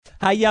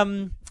Hey,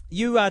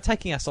 you are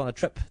taking us on a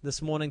trip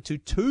this morning to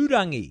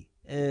Turangi,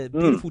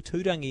 beautiful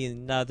Turangi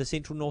in the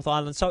central North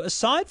Island. So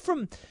aside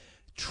from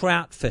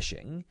trout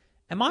fishing,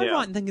 am I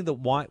right in thinking that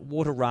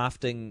whitewater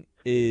rafting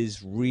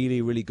is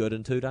really, really good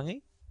in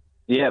Turangi?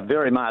 Yeah,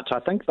 very much. I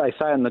think they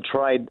say in the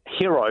trade,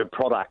 hero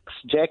products,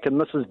 Jack, and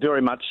this is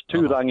very much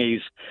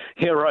Turangi's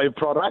hero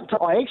product.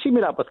 I actually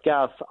met up with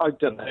Garth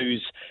Oakton,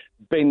 who's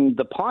been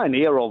the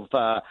pioneer of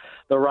the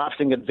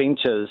rafting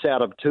adventures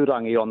out of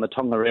Turangi on the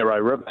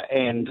Tongariro River,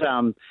 and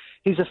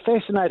he's a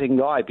fascinating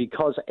guy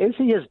because as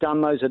he has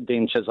done those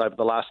adventures over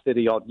the last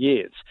 30-odd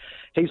years,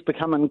 he's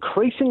become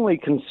increasingly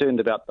concerned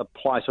about the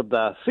plight of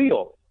the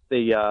seal,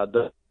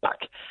 the duck,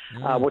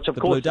 which of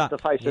course is the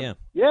face of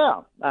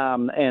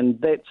and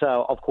that's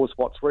of course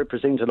what's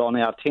represented on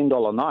our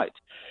 $10 note.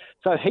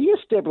 So he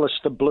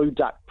established the Blue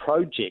Duck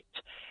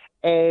Project,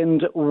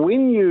 and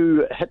when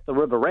you hit the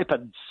River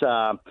Rapids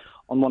on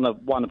one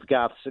of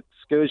Garth's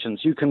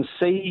excursions, you can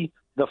see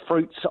the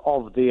fruits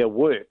of their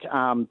work.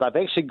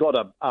 They've actually got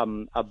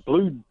a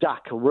Blue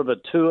Duck River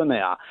tour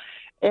now.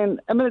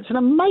 And, I mean, it's an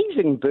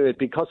amazing bird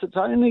because it's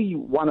only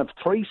one of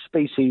 3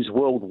 species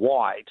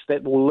worldwide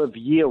that will live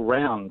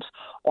year-round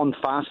on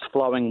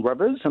fast-flowing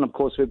rivers. And, of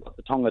course, we've got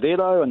the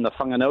Tongariro and the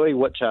Whanganui,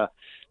 which are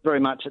very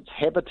much its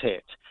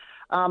habitat.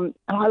 And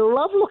I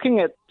love looking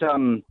at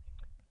the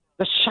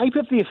shape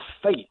of their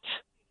feet,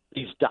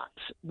 these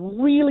ducks.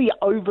 Really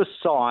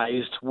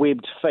oversized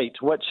webbed feet,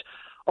 which,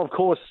 of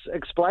course,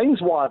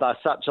 explains why they're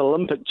such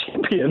Olympic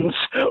champions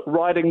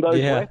riding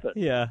those rapids.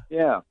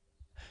 Yeah.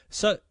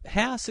 So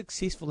how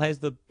successful has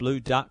the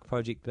Blue Duck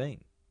Project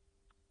been?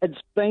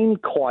 It's been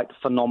quite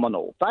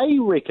phenomenal. They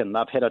reckon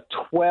they've had a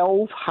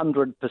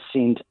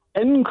 1,200%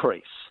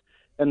 increase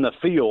in the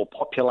seal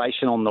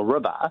population on the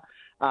river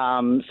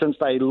since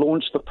they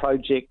launched the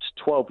project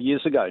 12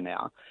 years ago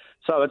now.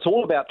 So it's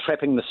all about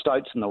trapping the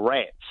stoats and the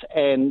rats.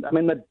 And, I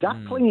mean, the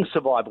duckling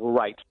survival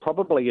rate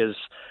probably is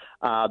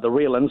the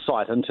real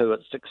insight into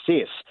its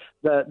success.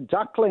 The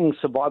duckling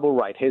survival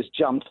rate has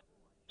jumped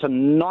to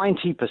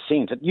 90%.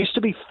 It used to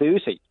be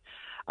 30%.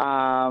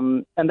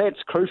 And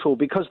that's crucial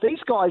because these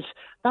guys,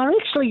 they're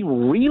actually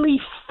really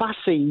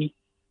fussy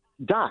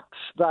ducks.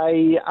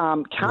 They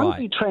can't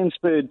be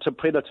transferred to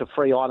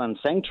predator-free island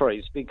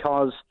sanctuaries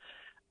because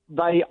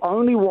they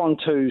only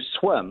want to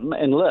swim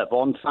and live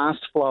on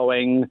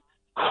fast-flowing,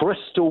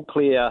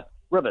 crystal-clear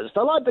rivers.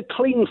 They're like the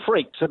clean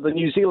freaks of the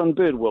New Zealand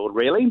bird world,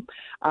 really.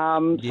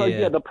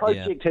 The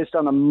project has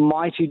done a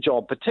mighty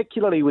job,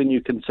 particularly when you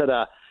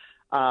consider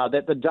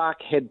that the duck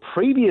had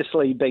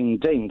previously been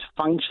deemed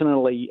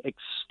functionally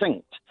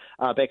extinct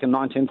back in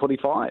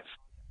 1945.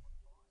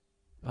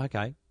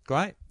 Okay,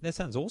 great. That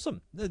sounds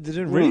awesome. They're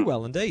doing really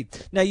well indeed.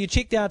 Now, you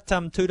checked out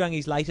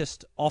Turangi's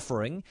latest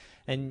offering,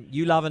 and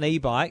you love an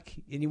e-bike,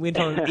 and you went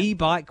on an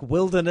e-bike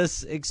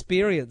wilderness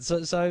experience.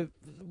 So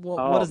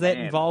what does that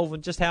involve,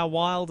 and just how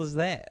wild is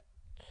that?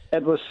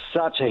 It was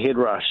such a head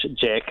rush,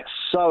 Jack,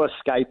 so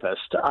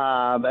escapist.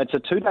 It's a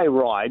 2-day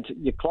ride.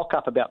 You clock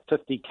up about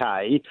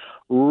 50k,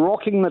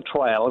 rocking the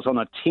trails on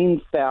a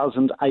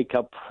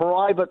 10,000-acre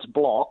private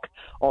block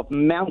of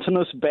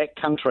mountainous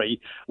backcountry,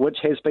 which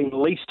has been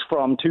leased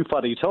from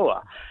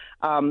Tuwharetoa.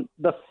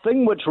 The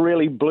thing which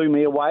really blew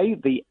me away,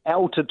 the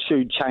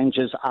altitude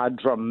changes are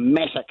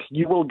dramatic.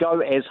 You will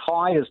go as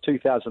high as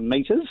 2,000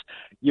 metres.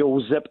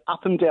 You'll zip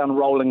up and down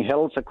rolling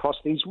hills across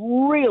these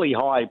really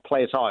high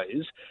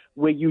plateaus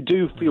where you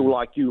do feel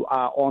like you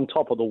are on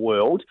top of the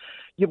world.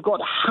 You've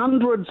got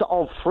hundreds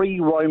of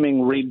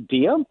free-roaming red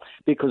deer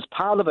because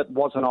part of it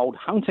was an old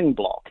hunting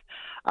block.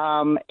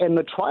 And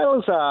the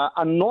trails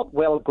are not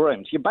well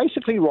groomed. You're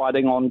basically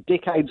riding on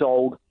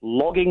decades-old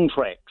logging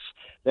tracks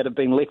that have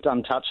been left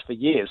untouched for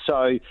years.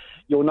 So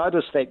you'll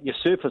notice that your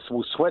surface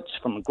will switch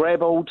from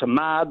gravel to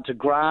mud to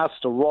grass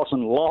to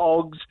rotten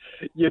logs.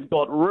 You've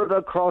got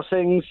river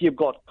crossings. You've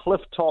got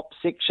cliff-top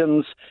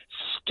sections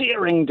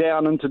staring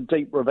down into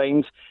deep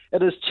ravines.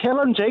 It is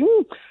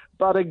challenging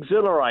but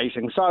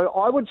exhilarating. So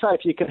I would say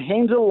if you can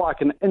handle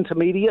like an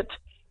intermediate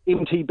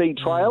MTB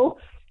trail,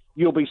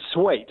 you'll be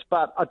sweet.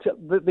 But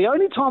the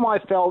only time I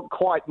felt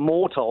quite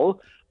mortal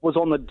was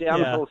on the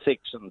downhill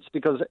sections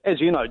because, as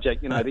you know,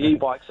 Jack, the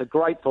e-bikes are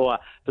great for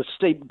the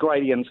steep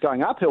gradients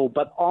going uphill,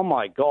 but oh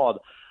my God,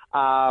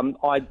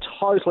 I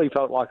totally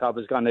felt like I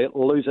was going to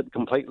lose it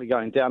completely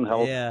going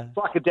downhill. Yeah. It's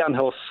like a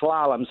downhill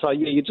slalom. So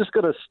you just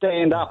got to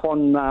stand up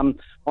on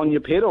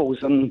your pedals,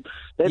 and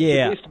that's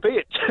the best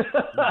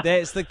bet.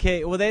 That's the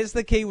key. Well, that's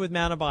the key with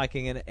mountain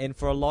biking, and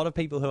for a lot of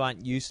people who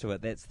aren't used to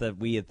it, that's the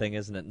weird thing,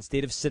 isn't it?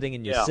 Instead of sitting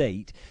in your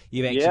seat,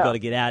 you've actually got to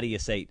get out of your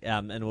seat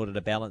in order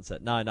to balance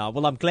it. No.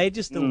 Well, I'm glad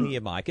you're still here,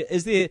 Mike.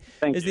 Is there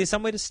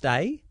somewhere to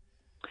stay?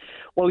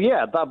 Well,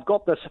 yeah, they've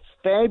got this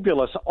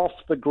fabulous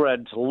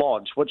off-the-grid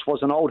lodge, which was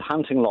an old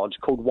hunting lodge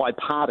called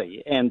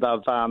Waipari, and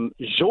they've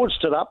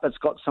zhorged it up. It's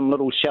got some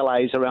little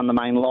chalets around the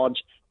main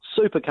lodge,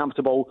 super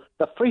comfortable.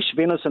 The fresh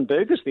venison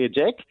burgers there,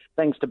 Jack,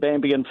 thanks to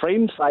Bambi and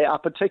friends, they are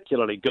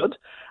particularly good.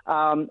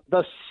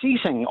 The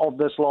seating of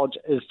this lodge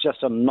is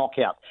just a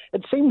knockout.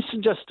 It seems to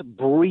just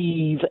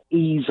breathe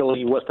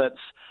easily with its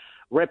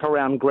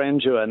wraparound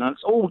grandeur, and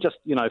it's all just,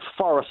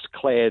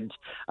 forest-clad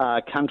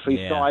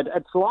countryside. Yeah.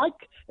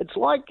 It's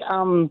like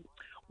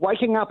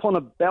waking up on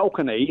a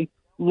balcony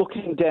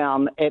looking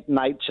down at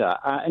nature,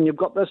 and you've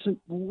got this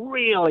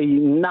really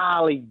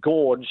gnarly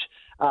gorge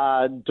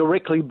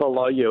directly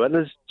below you. It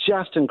is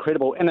just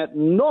incredible. And at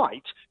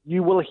night,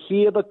 you will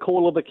hear the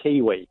call of the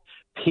kiwi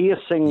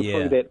piercing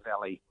through that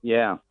valley.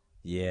 Yeah.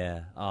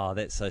 Yeah. Oh,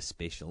 that's so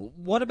special.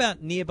 What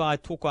about nearby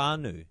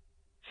Tokanu?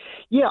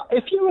 Yeah,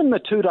 if you're in the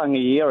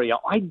Turangi area,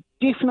 I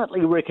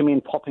definitely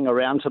recommend popping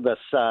around to this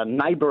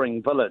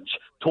neighbouring village,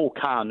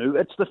 Tokanu.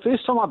 It's the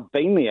first time I've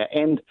been there,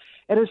 and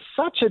it is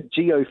such a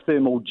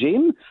geothermal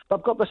gem.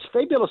 They've got this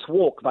fabulous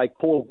walk they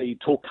call the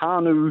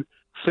Tokanu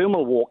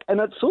Thermal Walk, and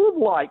it's sort of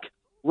like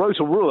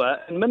Rotorua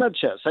in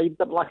miniature. So you've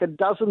got like a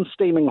dozen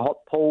steaming hot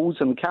pools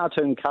in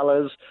cartoon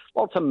colours,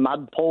 lots of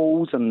mud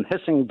pools and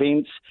hissing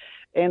vents,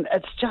 and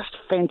it's just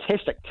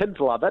fantastic. Kids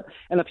love it.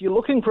 And if you're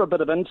looking for a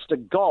bit of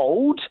Insta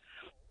gold,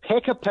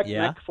 pack a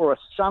picnic for a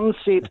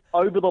sunset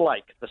over the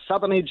lake, the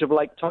southern edge of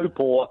Lake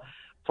Taupō,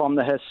 from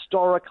the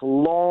historic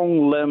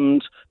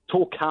long-limbed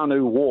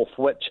Tokanu Wharf,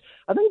 which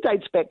I think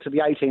dates back to the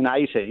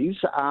 1880s,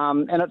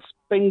 and it's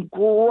been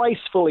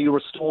gracefully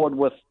restored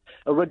with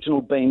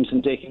original beams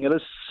and decking. It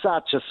is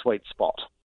such a sweet spot.